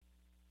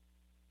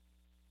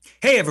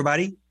Hey,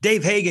 everybody,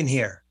 Dave Hagan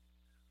here.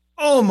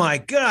 Oh my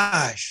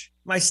gosh,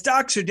 my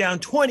stocks are down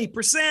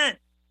 20%.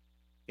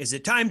 Is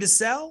it time to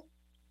sell?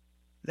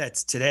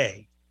 That's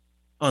today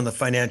on the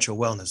Financial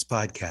Wellness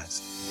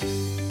Podcast.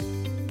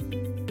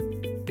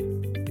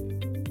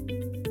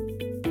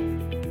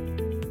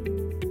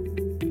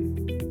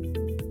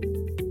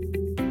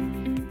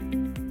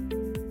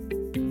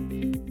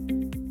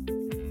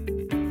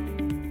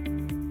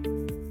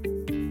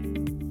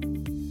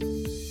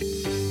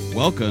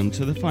 Welcome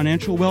to the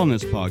Financial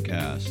Wellness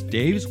Podcast,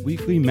 Dave's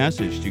weekly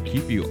message to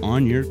keep you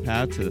on your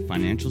path to the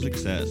financial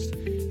success.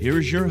 Here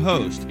is your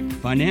host,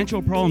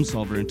 financial problem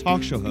solver and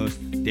talk show host,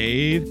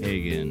 Dave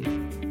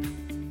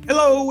Hagan.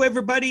 Hello,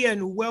 everybody,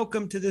 and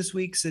welcome to this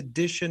week's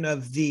edition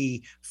of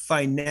the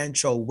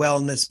Financial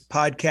Wellness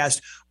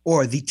Podcast,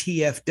 or the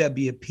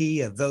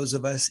TFWP, of those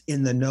of us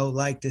in the know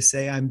like to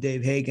say. I'm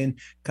Dave Hagan,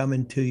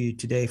 coming to you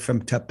today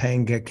from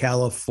Topanga,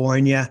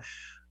 California.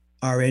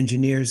 Our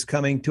engineers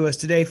coming to us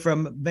today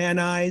from Van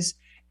Nuys.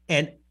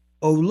 And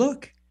oh,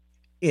 look,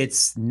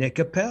 it's Nic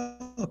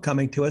Appel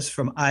coming to us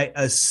from, I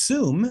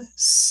assume,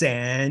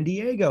 San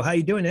Diego. How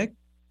you doing, Nick?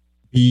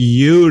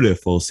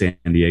 Beautiful San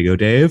Diego,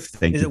 Dave.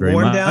 Thank you very much. Is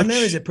it warm down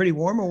there? Is it pretty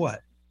warm or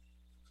what?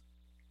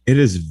 It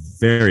is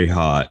very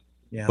hot,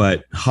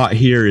 but hot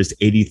here is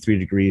 83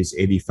 degrees,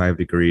 85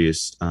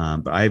 degrees.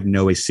 But I have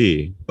no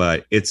AC,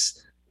 but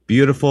it's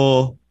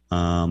beautiful.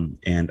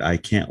 And I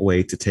can't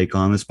wait to take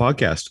on this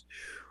podcast.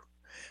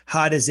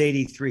 Hot as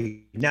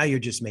 83. Now you're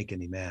just making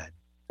me mad.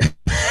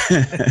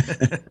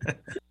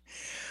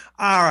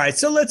 All right,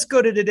 so let's go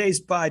to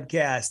today's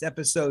podcast,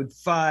 episode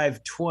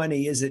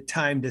 520. Is it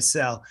time to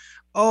sell?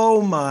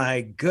 Oh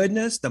my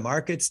goodness, the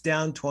market's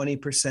down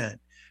 20%.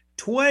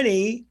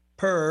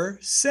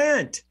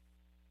 20%.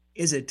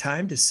 Is it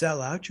time to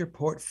sell out your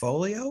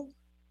portfolio?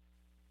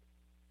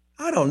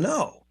 I don't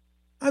know.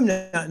 I'm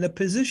not in a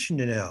position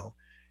to know.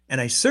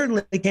 And I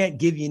certainly can't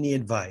give you any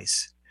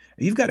advice.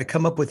 You've got to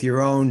come up with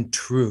your own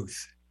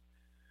truth,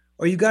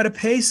 or you've got to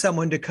pay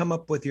someone to come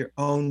up with your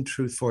own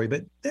truth for you.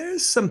 But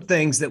there's some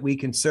things that we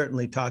can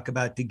certainly talk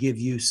about to give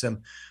you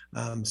some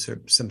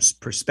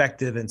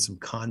perspective and some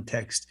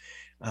context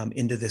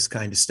into this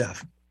kind of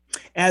stuff.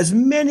 As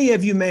many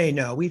of you may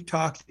know, we've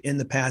talked in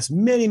the past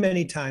many,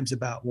 many times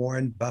about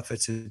Warren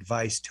Buffett's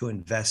advice to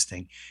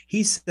investing.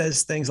 He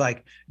says things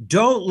like,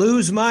 don't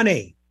lose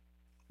money,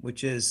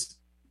 which is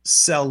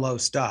sell low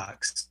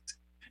stocks.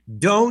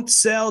 Don't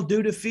sell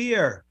due to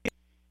fear.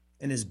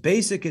 And his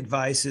basic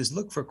advice is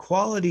look for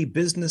quality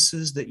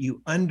businesses that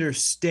you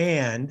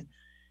understand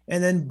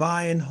and then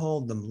buy and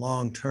hold them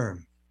long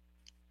term.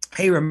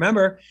 Hey,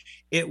 remember,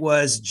 it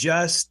was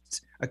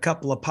just a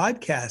couple of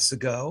podcasts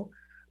ago,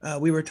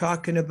 we were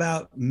talking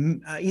about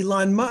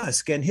Elon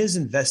Musk and his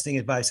investing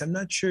advice. I'm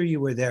not sure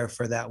you were there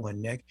for that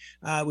one, Nick.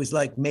 It was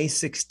like May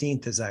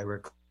 16th, as I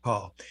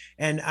recall.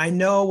 And I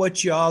know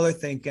what y'all are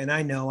thinking.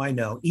 I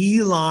know,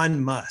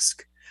 Elon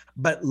Musk.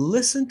 But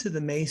listen to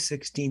the May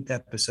 16th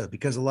episode,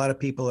 because a lot of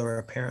people are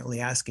apparently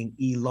asking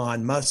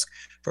Elon Musk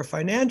for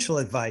financial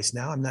advice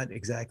now. I'm not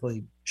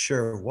exactly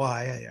sure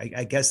why.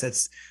 I guess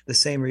that's the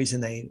same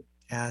reason they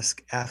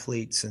ask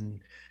athletes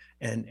and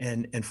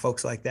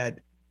folks like that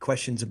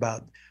questions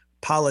about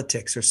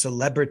politics, or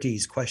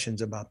celebrities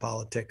questions about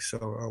politics,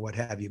 or what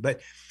have you.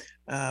 But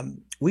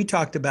we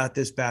talked about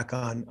this back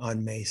on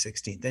May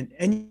 16th.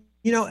 And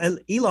you know,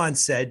 Elon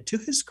said, to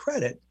his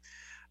credit,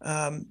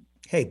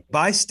 hey,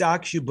 buy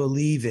stocks you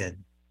believe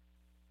in.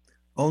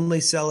 Only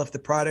sell if the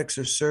products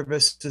or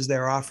services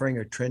they're offering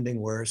are trending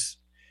worse.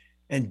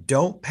 And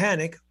don't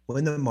panic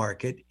when the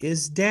market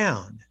is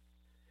down.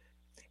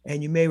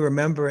 And you may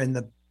remember in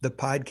the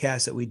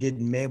podcast that we did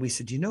in May, we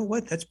said, you know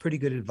what? That's pretty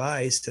good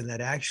advice. And that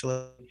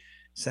actually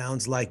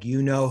sounds like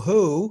you know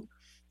who?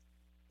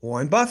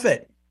 Warren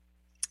Buffett.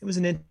 It was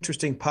an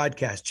interesting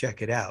podcast.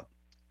 Check it out.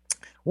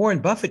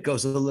 Warren Buffett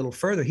goes a little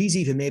further. He's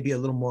even maybe a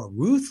little more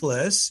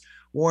ruthless.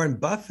 Warren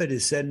Buffett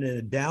is said in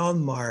a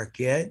down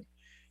market,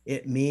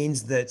 it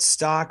means that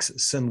stocks,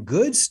 some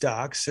good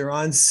stocks, are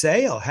on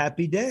sale.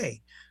 Happy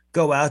day.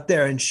 Go out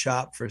there and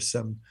shop for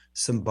some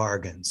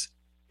bargains.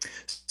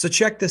 So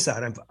check this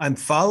out. I'm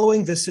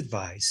following this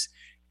advice,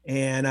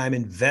 and I'm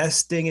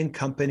investing in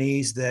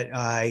companies that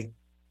I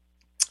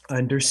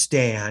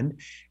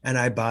understand, and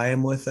I buy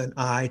them with an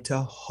eye to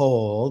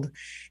hold.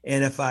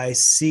 And if I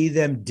see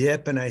them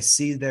dip and I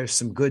see there's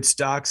some good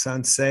stocks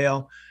on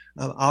sale,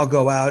 I'll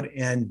go out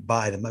and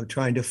buy them. I'm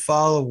trying to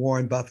follow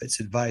Warren Buffett's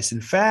advice. In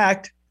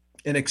fact,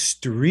 an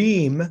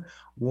extreme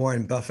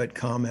Warren Buffett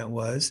comment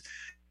was,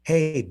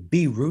 hey,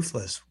 be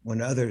ruthless when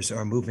others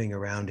are moving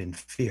around in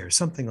fear,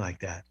 something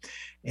like that.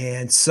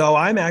 And so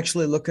I'm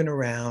actually looking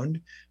around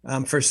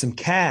for some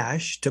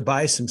cash to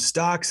buy some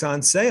stocks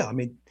on sale. I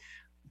mean,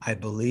 I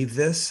believe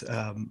this.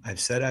 I've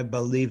said I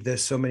believe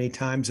this so many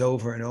times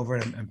over and over,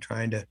 and I'm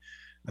trying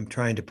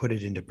to put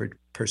it into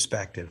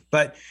perspective.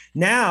 But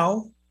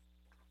now,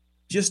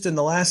 just in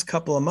the last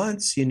couple of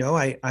months, you know,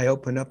 I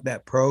opened up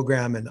that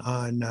program and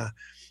on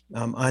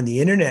the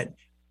internet,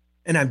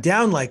 and I'm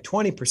down like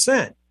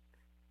 20%.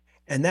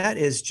 And that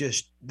is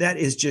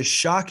just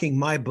shocking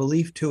my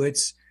belief to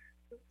its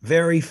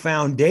very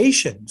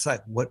foundation. It's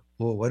like,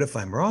 what if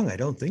I'm wrong? I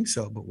don't think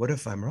so, but what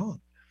if I'm wrong?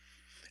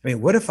 I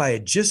mean, what if I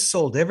had just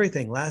sold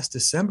everything last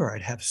December?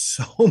 I'd have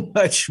so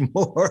much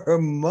more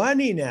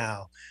money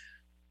now.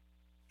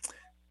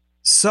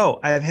 So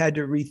I've had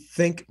to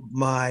rethink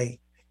my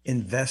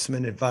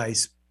investment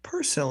advice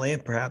personally,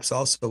 and perhaps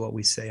also what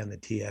we say on the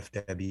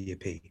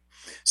TFWP.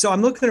 So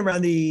I'm looking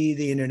around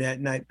the internet,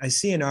 and I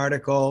see an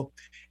article,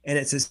 and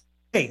it says,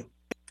 "Hey,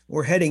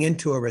 we're heading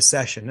into a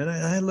recession." And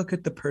I look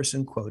at the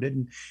person quoted,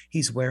 and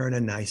he's wearing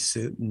a nice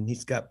suit, and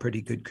he's got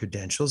pretty good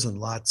credentials and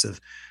lots of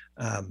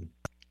um,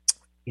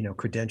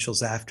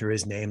 credentials after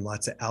his name,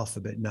 lots of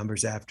alphabet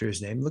numbers after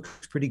his name.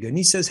 Looks pretty good. And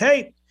he says,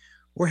 "Hey,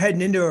 we're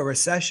heading into a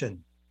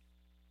recession."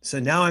 So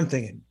now I'm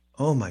thinking,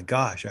 oh my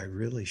gosh, I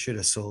really should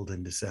have sold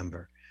in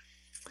December.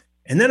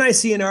 And then I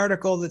see an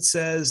article that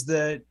says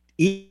that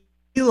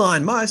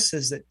Elon Musk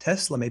says that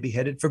Tesla may be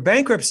headed for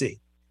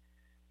bankruptcy.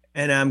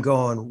 And I'm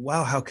going,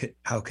 wow,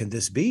 how can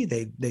this be?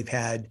 They've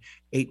had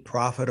 8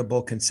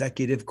 profitable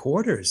consecutive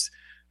quarters.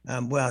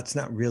 Well, it's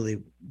not really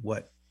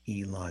what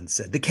Elon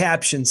said. The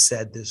caption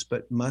said this,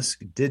 but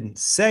Musk didn't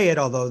say it,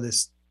 although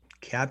this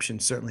caption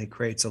certainly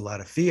creates a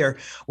lot of fear.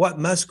 What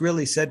Musk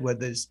really said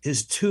was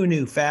his 2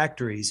 new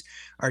factories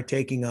are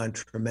taking on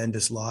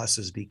tremendous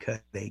losses because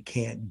they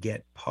can't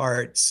get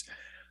parts,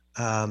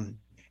 and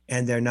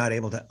they're not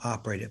able to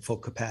operate at full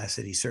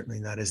capacity, certainly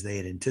not as they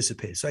had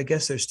anticipated. So I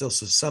guess there's still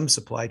some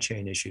supply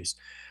chain issues.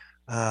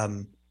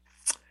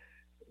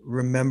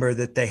 Remember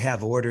that they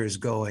have orders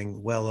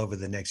going well over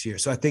the next year.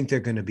 So I think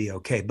they're going to be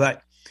okay.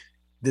 But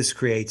this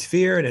creates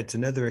fear, and it's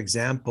another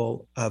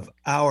example of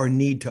our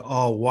need to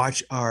all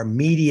watch our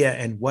media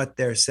and what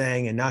they're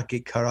saying and not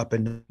get caught up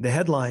in the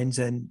headlines,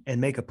 and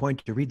make a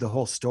point to read the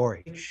whole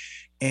story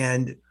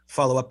and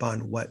follow up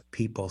on what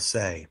people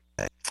say.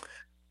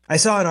 I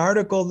saw an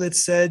article that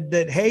said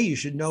that, hey, you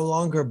should no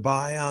longer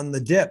buy on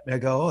the dip. And I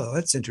go, oh,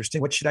 that's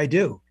interesting. What should I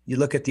do? You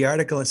look at the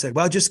article and said,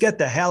 well, just get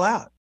the hell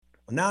out.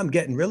 Well, now I'm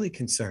getting really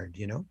concerned,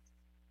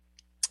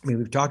 I mean,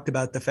 we've talked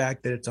about the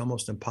fact that it's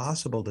almost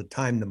impossible to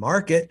time the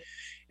market,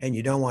 and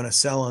you don't want to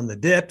sell on the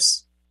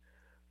dips.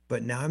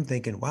 But now I'm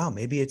thinking, wow,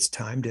 maybe it's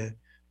time to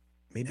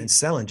maybe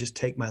sell and just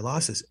take my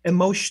losses.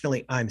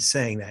 Emotionally, I'm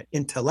saying that.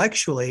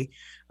 Intellectually,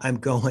 I'm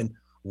going,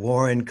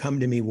 Warren, come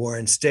to me,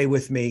 Warren, stay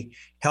with me,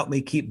 help me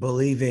keep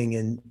believing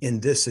in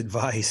this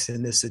advice,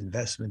 in this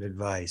investment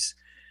advice.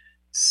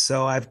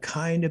 So I've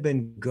kind of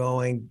been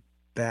going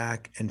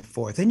back and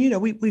forth. And,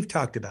 we've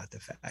talked about the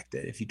fact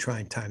that if you try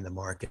and time the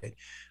market,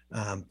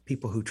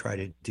 people who try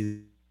to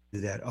do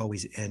that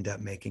always end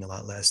up making a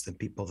lot less than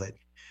people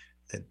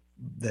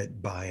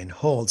that buy and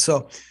hold.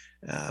 So,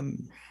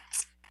 it's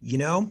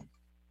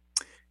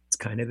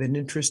kind of an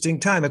interesting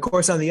time. Of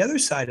course, on the other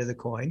side of the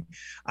coin,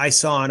 I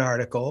saw an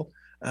article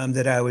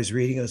that I was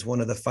reading. It was one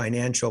of the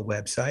financial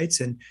websites,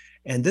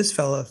 and this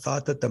fellow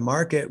thought that the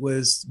market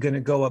was going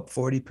to go up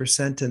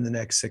 40% in the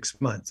next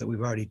 6 months, that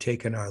we've already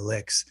taken our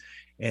licks,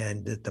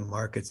 and that the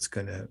market's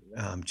going to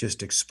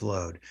just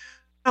explode.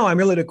 Now I'm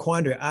really at a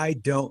quandary. I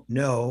don't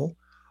know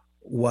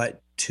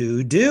what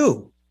to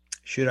do.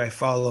 Should I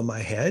follow my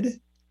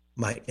head,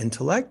 my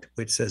intellect,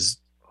 which says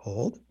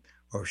hold,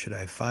 or should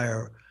I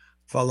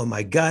follow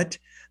my gut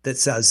that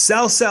says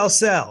sell, sell,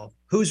 sell?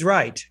 Who's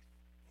right?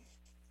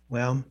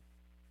 Well,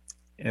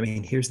 I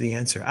mean, here's the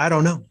answer. I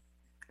don't know.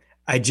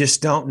 I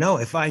just don't know.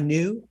 If I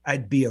knew,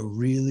 I'd be a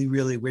really,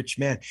 really rich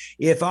man.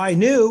 If I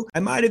knew,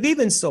 I might have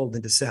even sold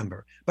in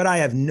December, but I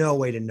have no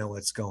way to know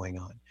what's going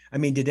on. I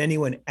mean, did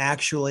anyone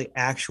actually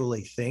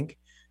think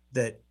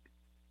that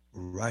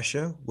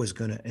Russia was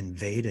going to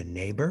invade a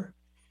neighbor?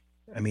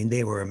 I mean,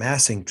 they were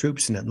amassing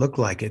troops and it looked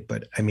like it,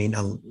 but I mean,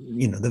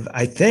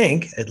 I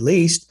think at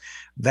least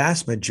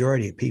vast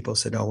majority of people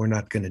said, oh, we're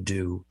not going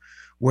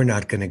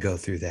to go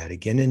through that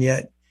again. And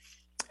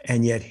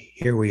yet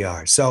here we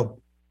are. So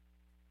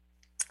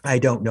I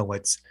don't know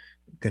what's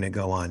going to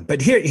go on,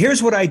 but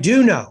here's what I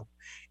do know.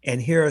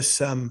 And here are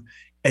some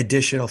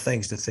additional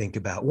things to think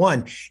about.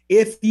 One,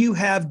 if you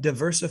have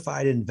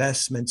diversified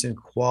investments in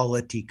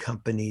quality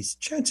companies,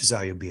 chances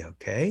are you'll be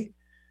okay.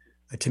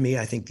 To me,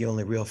 I think the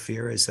only real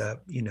fear is,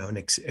 an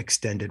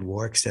extensive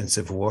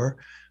war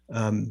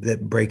that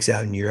breaks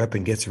out in Europe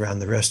and gets around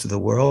the rest of the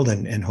world,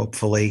 and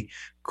hopefully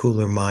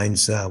cooler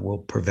minds will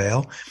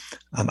prevail.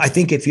 I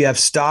think if you have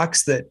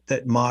stocks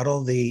that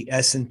model the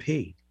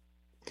S&P,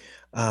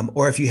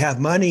 or if you have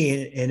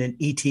money in an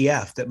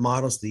ETF that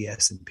models the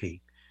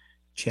S&P,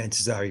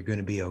 chances are you're going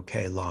to be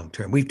okay long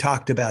term. We've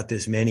talked about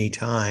this many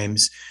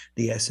times.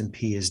 The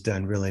S&P has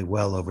done really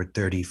well over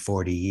 30,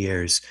 40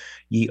 years.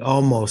 You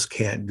almost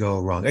can't go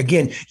wrong.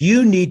 Again,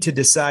 you need to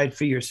decide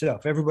for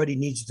yourself. Everybody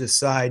needs to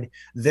decide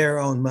their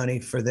own money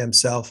for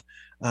themselves.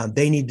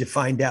 They need to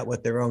find out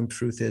what their own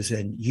truth is,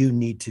 and you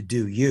need to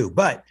do you.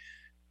 But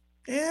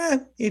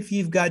if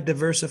you've got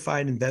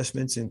diversified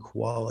investments in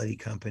quality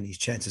companies,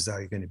 chances are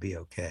you're going to be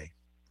okay.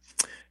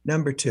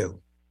 Number 2,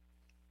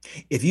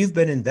 if you've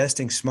been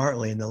investing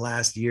smartly in the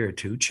last year or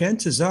two,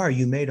 chances are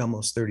you made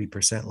almost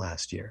 30%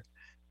 last year.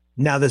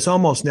 Now, this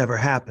almost never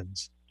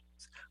happens,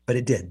 but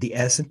it did. The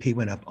S&P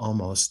went up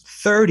almost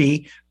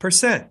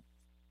 30%.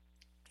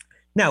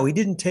 Now, we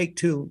didn't take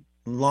too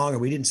long, or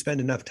we didn't spend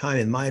enough time,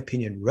 in my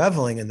opinion,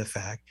 reveling in the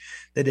fact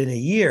that in a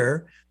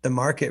year, the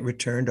market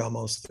returned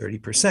almost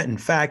 30%. In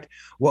fact,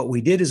 what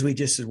we did is we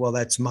just said, well,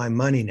 that's my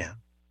money now.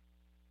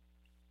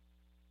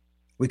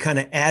 We kind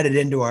of added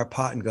into our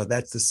pot and go,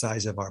 that's the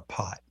size of our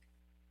pot.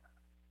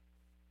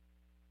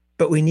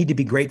 But we need to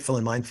be grateful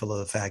and mindful of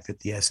the fact that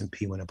the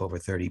S&P went up over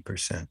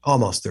 30%,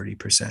 almost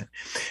 30%.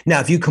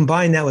 Now, if you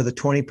combine that with a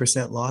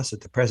 20% loss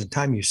at the present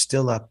time, you're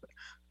still up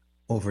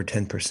over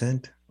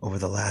 10% over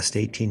the last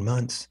 18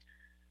 months.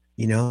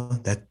 You know,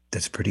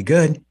 that's pretty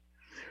good.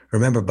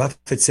 Remember,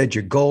 Buffett said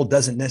your goal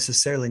doesn't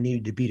necessarily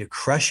need to be to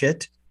crush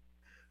it.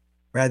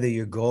 Rather,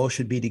 your goal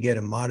should be to get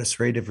a modest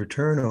rate of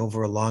return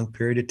over a long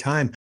period of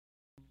time.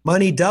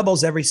 Money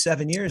doubles every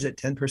 7 years at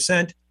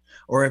 10%,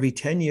 or every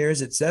 10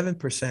 years at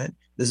 7%.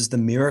 This is the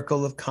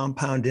miracle of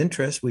compound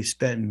interest. We've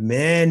spent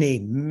many,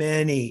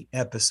 many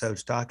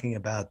episodes talking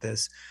about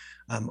this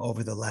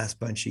over the last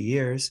bunch of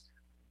years.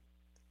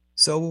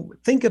 So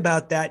think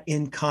about that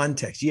in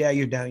context. Yeah,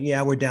 you're down.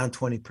 Yeah, we're down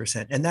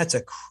 20%. And that's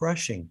a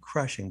crushing,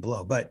 crushing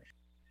blow. But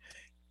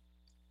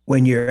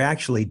when you're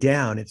actually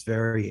down, it's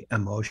very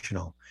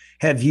emotional.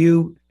 Have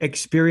you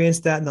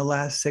experienced that in the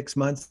last 6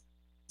 months,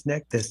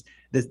 Nic? This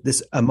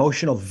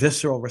emotional,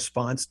 visceral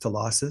response to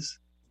losses?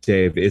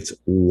 Dave, it's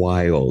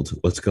wild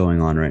what's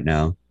going on right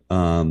now.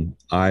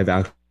 I've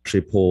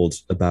actually pulled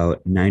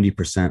about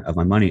 90% of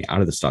my money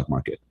out of the stock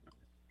market,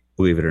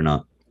 believe it or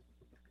not.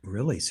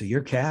 Really? So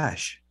you're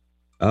cash.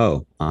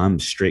 Oh, I'm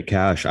straight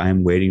cash.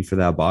 I'm waiting for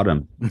that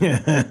bottom.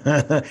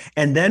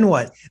 And then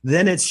what?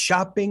 Then it's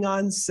shopping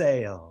on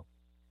sale.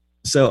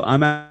 So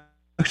I'm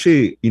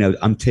actually,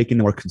 I'm taking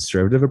a more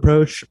conservative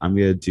approach. I'm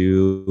going to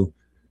do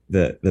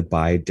the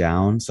buy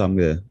down. So I'm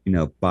going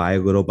to, buy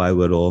little by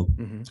little.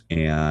 Mm-hmm.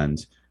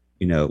 And,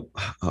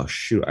 oh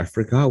shoot, I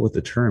forgot what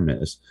the term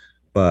is,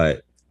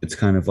 but it's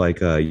kind of like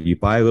you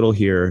buy a little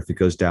here. If it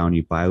goes down,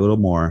 you buy a little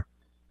more.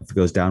 If it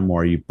goes down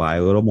more, you buy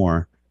a little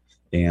more.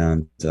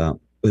 And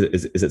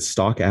is it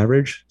stock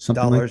average?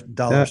 Something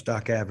dollar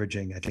stock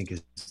averaging, I think,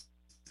 is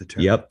the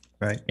term. Yep.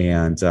 Right.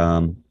 And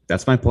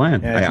that's my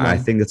plan. I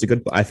think that's a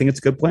good. I think it's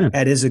a good plan.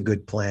 That is a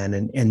good plan,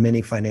 and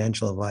many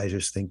financial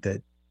advisors think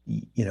that,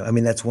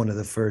 that's one of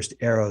the first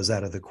arrows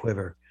out of the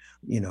quiver.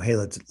 Hey,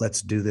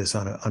 let's do this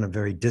on a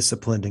very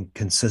disciplined and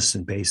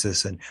consistent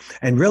basis,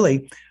 and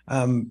really,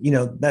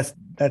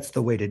 that's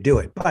the way to do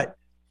it. But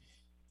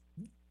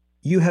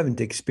you haven't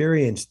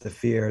experienced the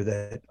fear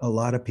that a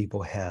lot of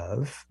people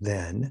have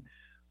then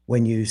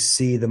when you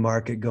see the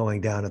market going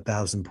down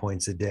 1,000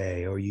 points a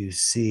day, or you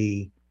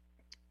see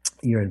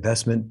your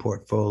investment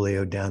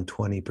portfolio down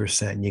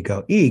 20%, and you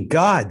go,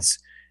 gods,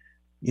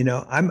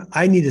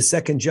 I need a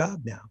second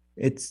job now.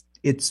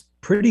 It's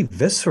pretty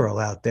visceral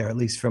out there, at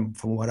least from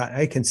what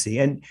I can see.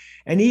 And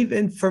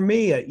even for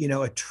me,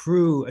 a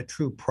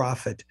true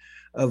prophet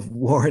of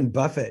Warren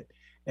Buffett,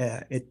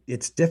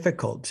 it's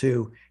difficult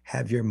to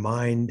have your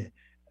mind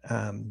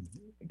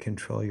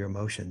control your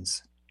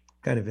emotions.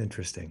 Kind of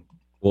interesting.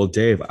 Well,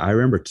 Dave, I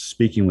remember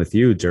speaking with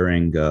you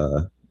during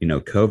COVID,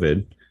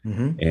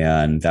 mm-hmm.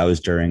 and that was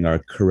during our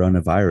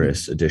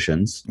coronavirus mm-hmm.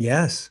 editions.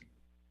 Yes.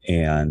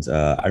 And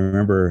I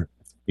remember,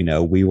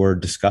 we were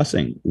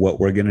discussing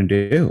what we're going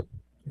to do.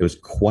 It was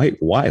quite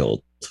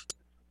wild.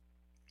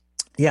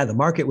 Yeah, the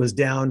market was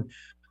down,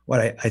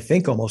 I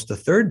think almost a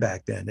third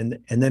back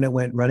then. And then it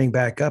went running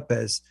back up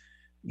as,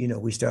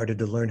 we started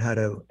to learn how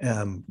to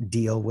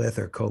deal with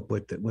or cope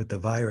with the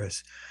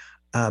virus.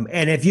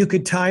 And if you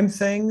could time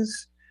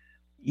things,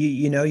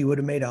 you would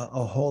have made a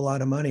whole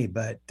lot of money,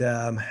 but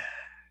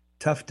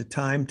tough to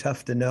time,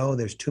 tough to know.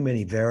 There's too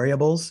many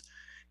variables.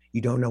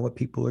 You don't know what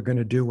people are going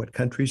to do, what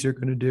countries are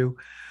going to do,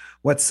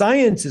 what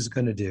science is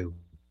going to do.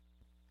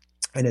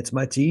 And it's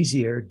much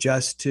easier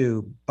just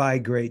to buy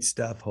great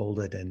stuff, hold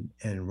it,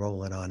 and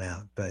roll it on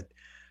out. But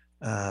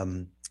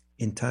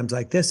in times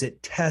like this,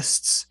 it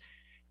tests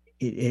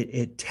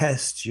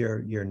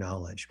your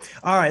knowledge.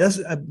 All right, let's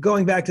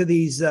going back to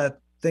these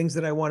things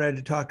that I wanted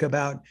to talk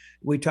about.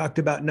 We talked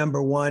about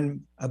number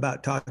one,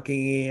 about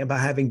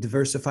having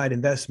diversified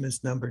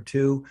investments. Number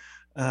two,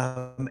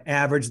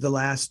 average the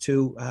last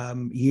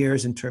 2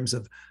 years in terms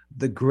of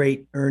the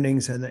great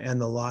earnings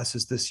and the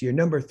losses this year.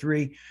 Number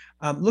three,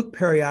 look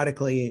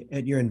periodically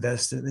at your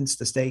investments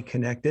to stay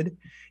connected.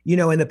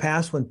 In the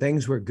past when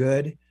things were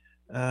good,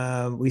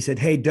 we said,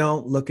 hey,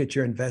 don't look at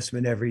your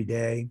investment every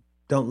day.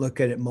 Don't look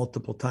at it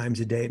multiple times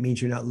a day. It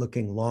means you're not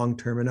looking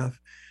long-term enough,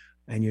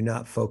 and you're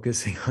not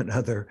focusing on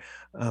other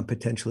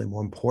potentially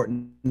more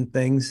important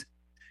things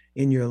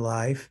in your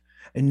life.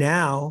 And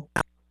now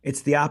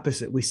it's the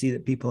opposite. We see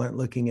that people aren't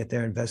looking at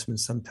their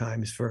investments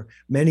sometimes for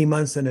many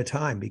months at a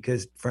time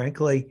because,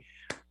 frankly,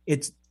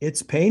 it's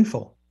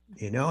painful.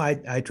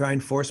 I try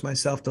and force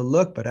myself to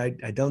look, but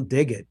I don't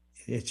dig it.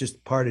 It's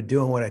just part of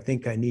doing what I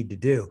think I need to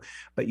do.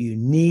 But you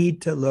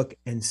need to look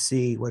and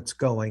see what's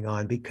going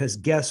on, because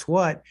guess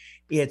what?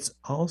 It's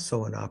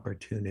also an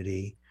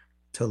opportunity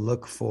to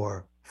look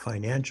for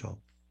financial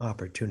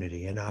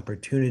opportunity, an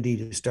opportunity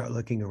to start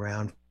looking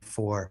around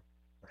for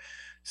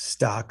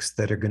stocks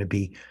that are going to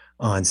be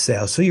on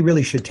sale. So you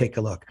really should take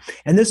a look.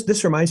 And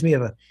this reminds me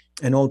of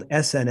an old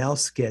SNL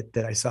skit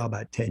that I saw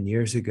about 10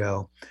 years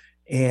ago.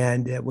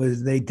 And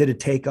they did a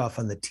takeoff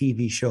on the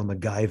TV show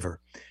MacGyver.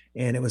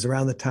 And it was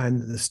around the time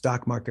that the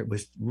stock market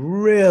was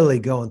really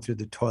going through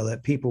the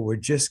toilet. People were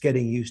just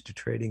getting used to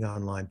trading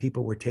online.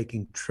 People were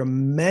taking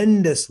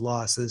tremendous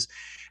losses.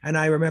 And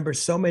I remember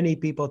so many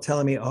people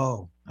telling me,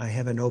 oh, I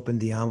haven't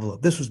opened the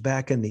envelope. This was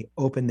back in the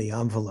open the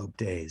envelope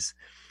days.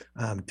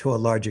 To a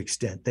large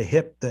extent, the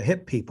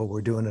hip people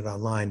were doing it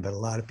online, but a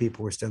lot of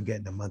people were still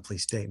getting a monthly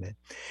statement.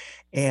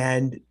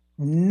 And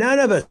none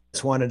of us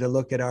wanted to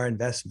look at our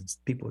investments.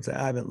 People would say,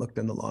 I haven't looked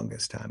in the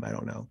longest time. I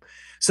don't know.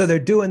 So they're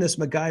doing this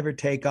MacGyver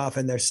takeoff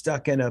and they're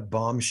stuck in a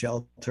bomb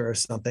shelter or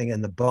something,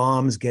 and the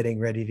bomb's getting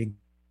ready to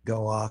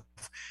go off.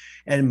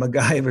 And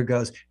MacGyver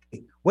goes,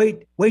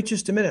 wait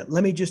just a minute.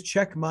 Let me just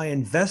check my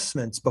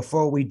investments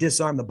before we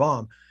disarm the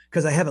bomb,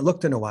 because I haven't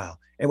looked in a while.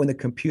 And when the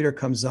computer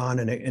comes on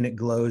and it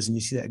glows and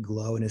you see that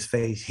glow in his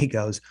face, he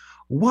goes,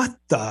 what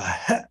the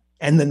heck?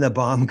 And then the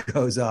bomb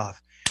goes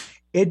off.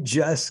 It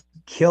just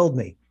killed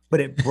me. But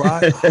it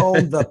brought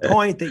home the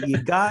point that you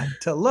got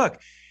to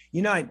look.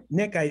 You know,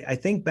 Nick, I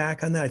think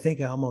back on that. I think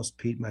I almost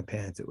peed my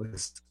pants. It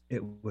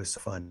was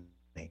funny.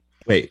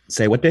 Wait,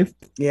 say what, Dave?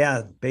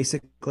 Yeah,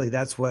 basically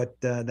that's what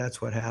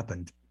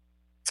happened.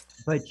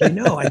 But you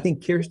know, I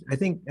think Kristen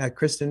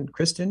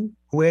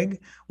Wiig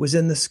was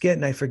in the skit,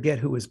 and I forget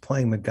who was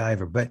playing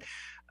MacGyver. But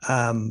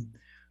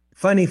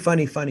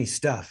funny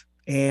stuff,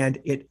 and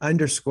it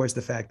underscores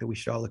the fact that we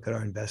should all look at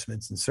our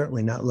investments, and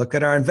certainly not look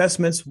at our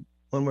investments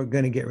when we're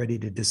going to get ready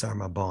to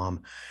disarm a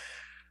bomb.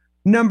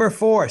 Number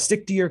 4,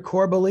 stick to your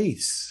core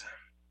beliefs.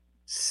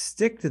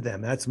 Stick to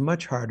them. That's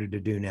much harder to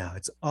do now.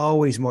 It's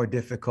always more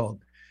difficult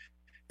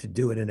to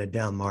do it in a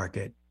down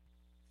market.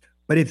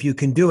 But if you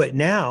can do it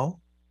now,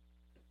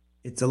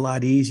 it's a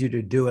lot easier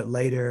to do it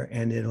later,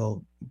 and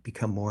it'll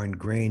become more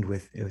ingrained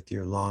with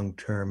your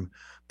long-term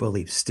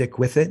beliefs. Stick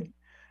with it.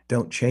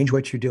 Don't change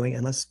what you're doing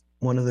unless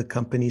one of the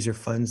companies or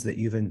funds that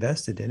you've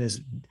invested in has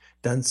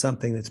done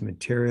something that's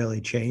materially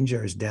changed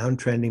or is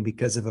downtrending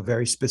because of a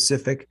very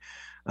specific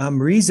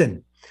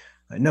reason.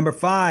 Number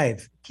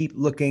 5, keep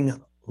looking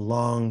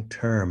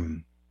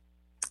long-term.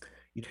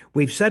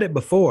 We've said it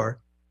before,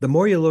 the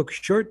more you look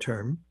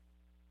short-term,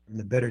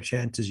 the better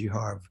chances you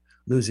have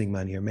losing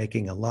money or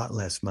making a lot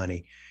less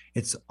money.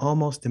 It's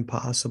almost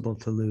impossible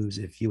to lose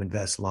if you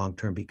invest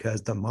long-term,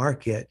 because the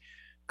market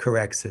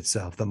corrects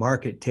itself. The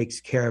market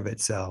takes care of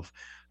itself.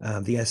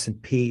 The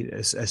S&P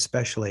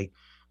especially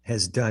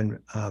has done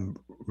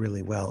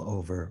really well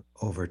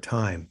over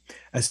time,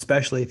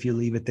 especially if you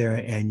leave it there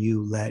and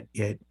you let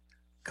it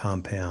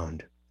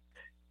compound.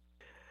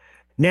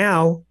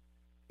 Now,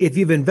 if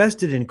you've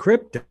invested in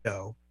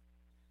crypto,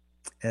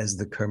 as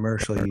the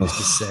commercial used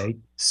to say,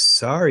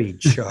 sorry,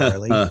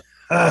 Charlie.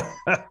 And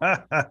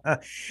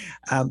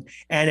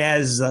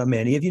as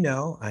many of you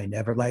know, I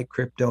never liked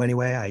crypto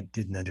anyway. I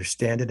didn't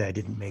understand it. I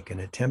didn't make an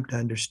attempt to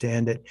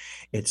understand it.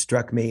 It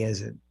struck me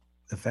as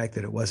the fact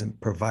that it wasn't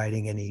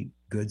providing any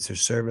goods or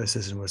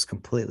services and was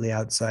completely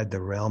outside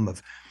the realm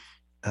of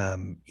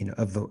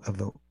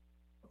the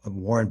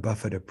Warren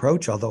Buffett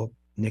approach. Although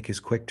Nick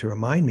is quick to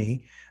remind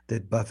me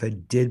that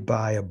Buffett did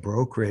buy a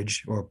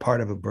brokerage, or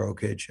part of a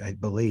brokerage, I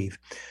believe,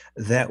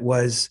 that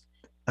was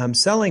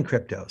selling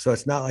crypto. So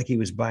it's not like he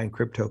was buying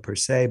crypto per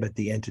se, but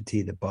the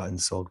entity that bought and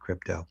sold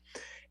crypto.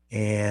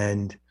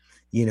 And,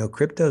 you know,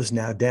 crypto's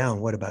now down,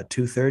 what, about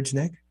 2/3,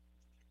 Nick?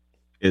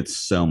 It's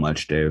so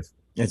much, Dave.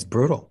 It's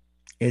brutal.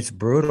 It's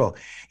brutal.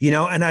 You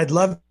know, and I'd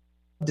love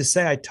to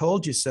say I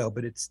told you so,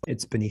 but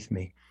it's beneath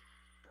me.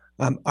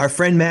 Our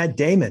friend Matt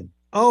Damon,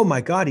 oh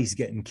my God, he's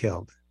getting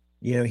killed.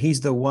 You know, he's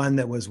the one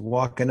that was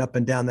walking up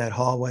and down that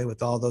hallway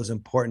with all those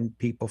important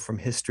people from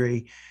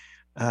history.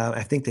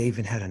 I think they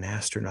even had an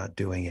astronaut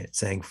doing it,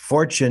 saying,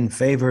 fortune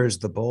favors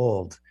the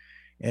bold.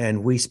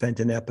 And we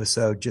spent an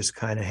episode just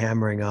kind of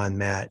hammering on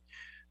Matt.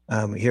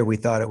 Here we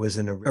thought it was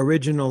an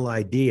original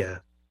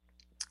idea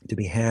to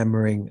be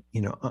hammering,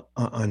 you know,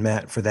 on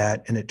Matt for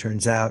that. And it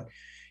turns out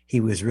he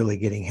was really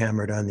getting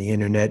hammered on the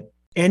internet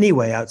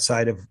anyway,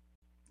 outside of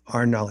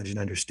our knowledge and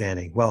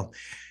understanding. Well,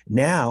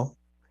 now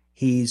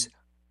he's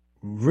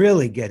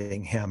really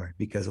getting hammered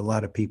because a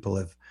lot of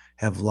people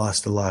have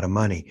lost a lot of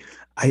money.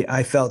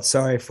 I felt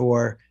sorry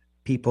for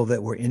people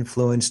that were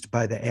influenced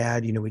by the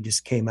ad. You know, we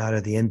just came out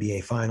of the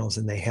NBA finals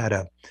and they had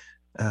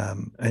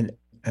an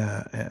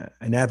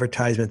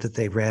advertisement that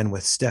they ran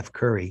with Steph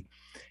Curry.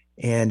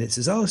 And it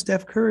says, oh,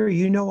 Steph Curry,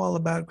 you know all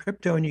about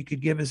crypto and you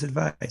could give us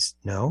advice.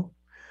 No.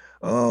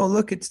 Oh,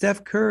 look at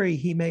Steph Curry.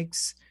 He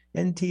makes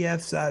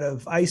NTFs out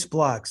of ice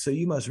blocks. So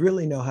you must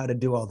really know how to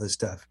do all this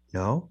stuff.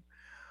 No.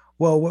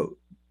 Well,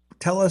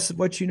 tell us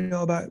what you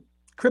know about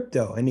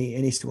crypto. And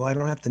he said, well, I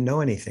don't have to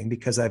know anything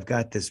because I've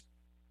got this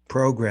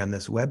program,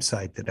 this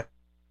website that I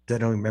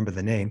don't remember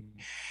the name.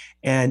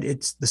 And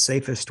it's the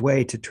safest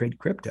way to trade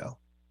crypto.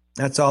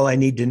 That's all I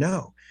need to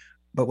know.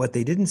 But what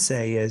they didn't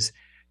say is,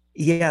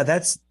 yeah,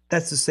 that's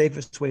that's the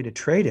safest way to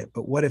trade it.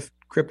 But what if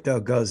crypto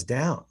goes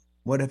down?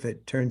 What if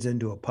it turns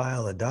into a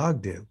pile of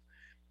dog do?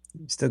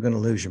 You're still going to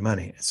lose your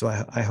money. So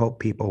I hope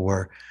people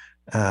were,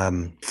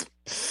 I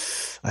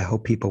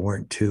hope people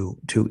weren't too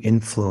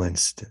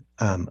influenced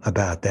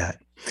about that.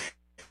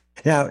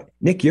 Now,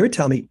 Nic, you're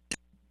telling me,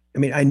 I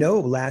mean, I know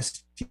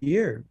last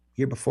year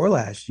before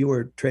last, you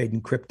were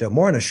trading crypto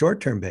more on a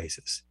short-term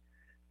basis,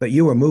 but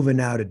you were moving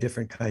out of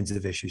different kinds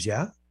of issues.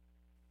 Yeah.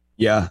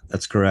 Yeah,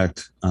 that's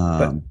correct.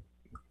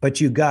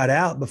 But you got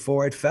out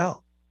before it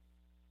fell.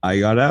 I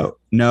got out.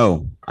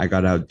 No, I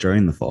got out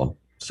during the fall.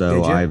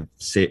 So I've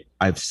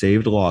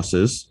saved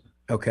losses.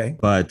 Okay.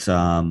 But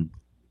I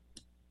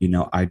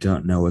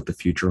don't know what the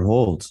future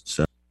holds.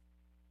 So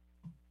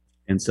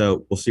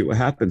we'll see what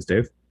happens,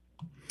 Dave.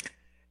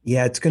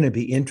 Yeah, it's going to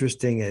be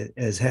interesting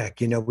as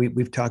heck.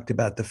 We've talked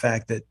about the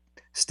fact that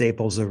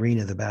Staples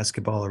Arena, the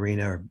basketball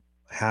arena, or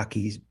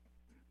hockey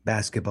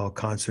basketball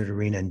concert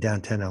arena in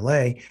downtown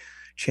LA,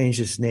 changed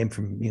its name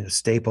from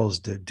Staples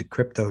to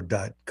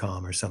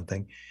crypto.com or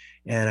something.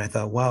 And I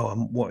thought, wow,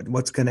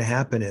 what's going to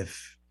happen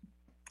if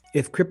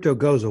crypto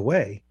goes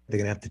away? They're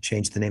going to have to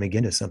change the name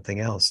again to something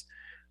else.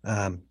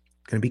 Going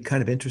to be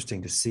kind of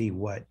interesting to see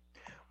what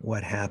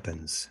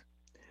happens.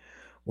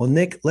 Well,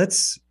 Nic,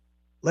 let's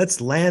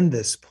land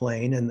this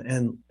plane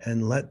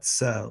and let's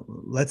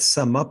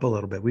sum up a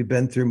little bit. We've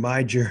been through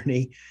my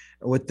journey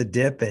with the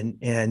dip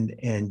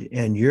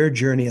and your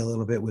journey a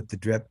little bit with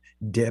the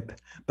dip.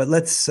 But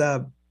let's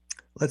sum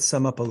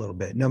up a little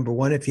bit. Number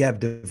one, if you have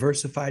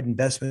diversified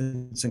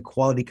investments in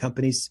quality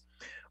companies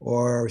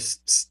or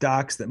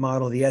stocks that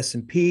model the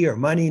S&P, or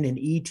money in an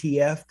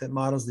ETF that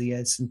models the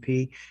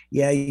S&P,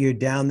 yeah, you're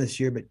down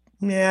this year, but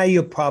yeah,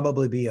 you'll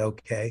probably be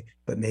okay,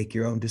 but make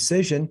your own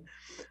decision.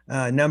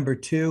 Number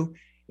two,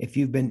 if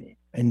you've been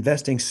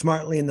investing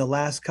smartly in the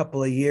last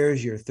couple of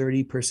years, your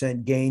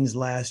 30% gains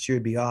last year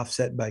would be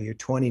offset by your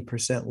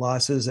 20%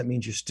 losses. That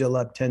means you're still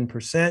up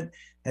 10%.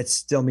 That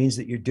still means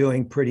that you're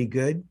doing pretty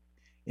good,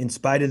 in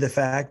spite of the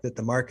fact that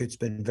the market's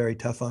been very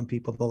tough on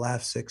people the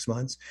last 6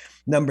 months.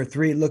 Number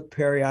three, look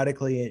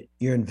periodically at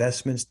your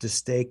investments to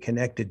stay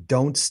connected.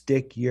 Don't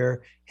stick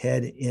your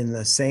head in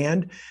the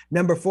sand.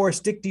 Number four,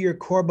 stick to your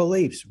core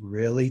beliefs.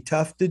 Really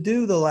tough to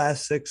do the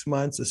last 6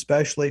 months,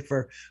 especially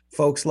for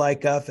folks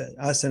like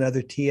us and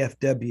other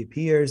TFW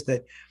peers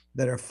that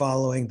are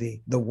following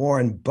the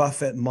Warren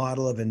Buffett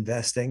model of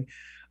investing.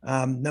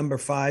 Number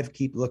five,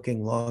 keep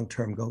looking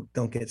long-term.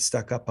 Don't get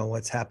stuck up on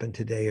what's happened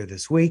today or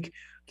this week.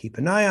 Keep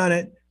an eye on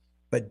it,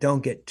 but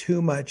don't get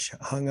too much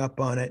hung up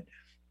on it.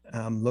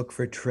 Look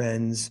for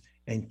trends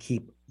and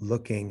keep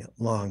looking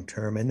long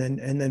term. And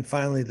then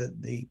finally,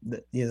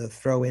 the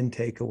throw in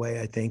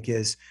takeaway, I think,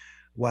 is,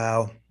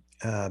 wow,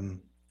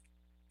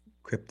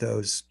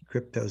 crypto's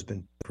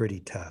been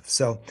pretty tough.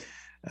 So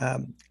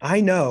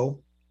I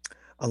know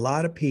a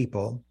lot of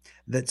people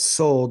that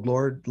sold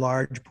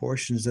large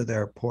portions of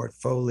their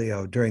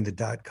portfolio during the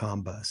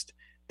dot-com bust.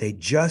 They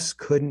just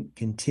couldn't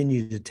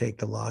continue to take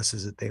the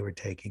losses that they were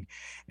taking,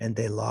 and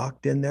they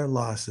locked in their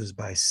losses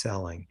by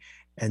selling,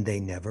 and they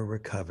never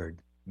recovered.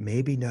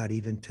 Maybe not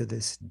even to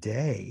this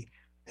day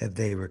have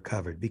they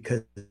recovered,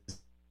 because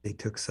they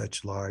took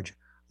such large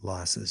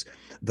losses.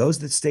 Those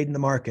that stayed in the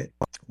market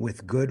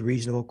with good,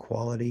 reasonable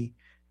quality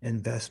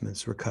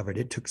investments recovered.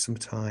 It took some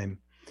time,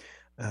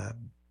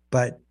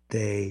 but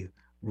they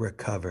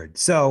recovered.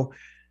 So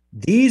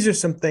these are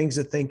some things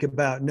to think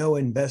about. No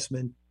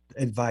investment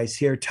advice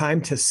here.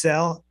 Time to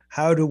sell.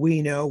 How do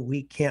we know?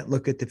 We can't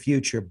look at the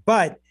future,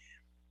 but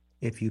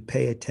if you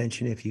pay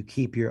attention, if you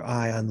keep your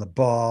eye on the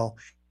ball,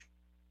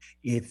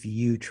 if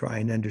you try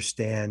and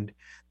understand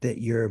that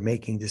you're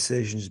making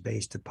decisions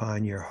based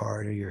upon your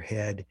heart or your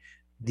head,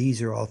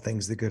 these are all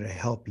things that are going to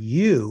help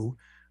you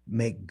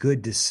make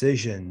good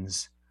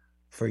decisions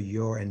for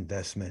your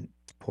investment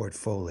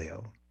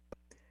portfolio.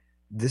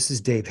 This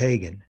is Dave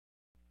Hagan,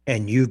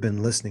 and you've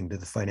been listening to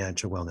the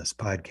Financial Wellness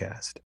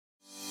Podcast.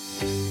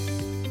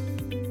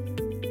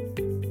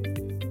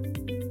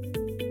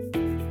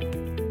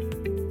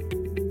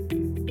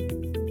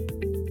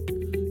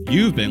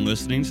 You've been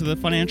listening to the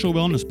Financial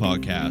Wellness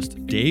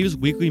Podcast, Dave's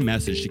weekly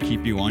message to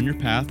keep you on your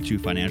path to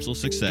financial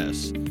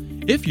success.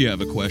 If you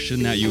have a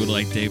question that you would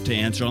like Dave to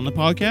answer on the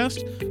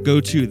podcast, go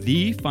to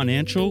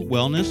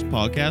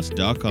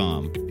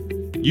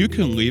thefinancialwellnesspodcast.com. You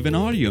can leave an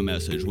audio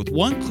message with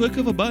one click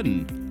of a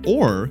button,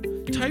 or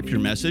type your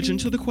message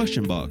into the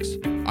question box.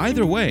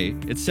 Either way,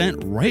 it's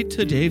sent right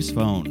to Dave's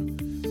phone.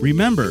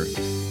 Remember,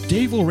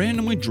 Dave will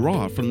randomly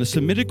draw from the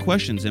submitted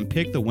questions and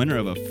pick the winner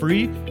of a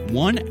free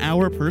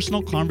 1-hour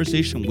personal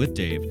conversation with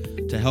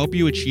Dave to help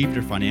you achieve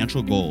your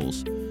financial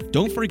goals.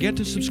 Don't forget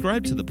to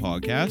subscribe to the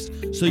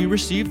podcast so you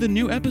receive the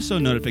new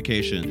episode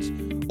notifications,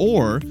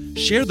 or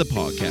share the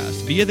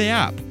podcast via the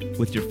app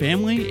with your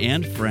family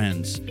and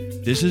friends.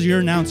 This is your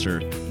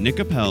announcer, Nic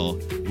Appel,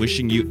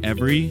 wishing you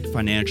every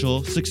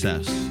financial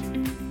success.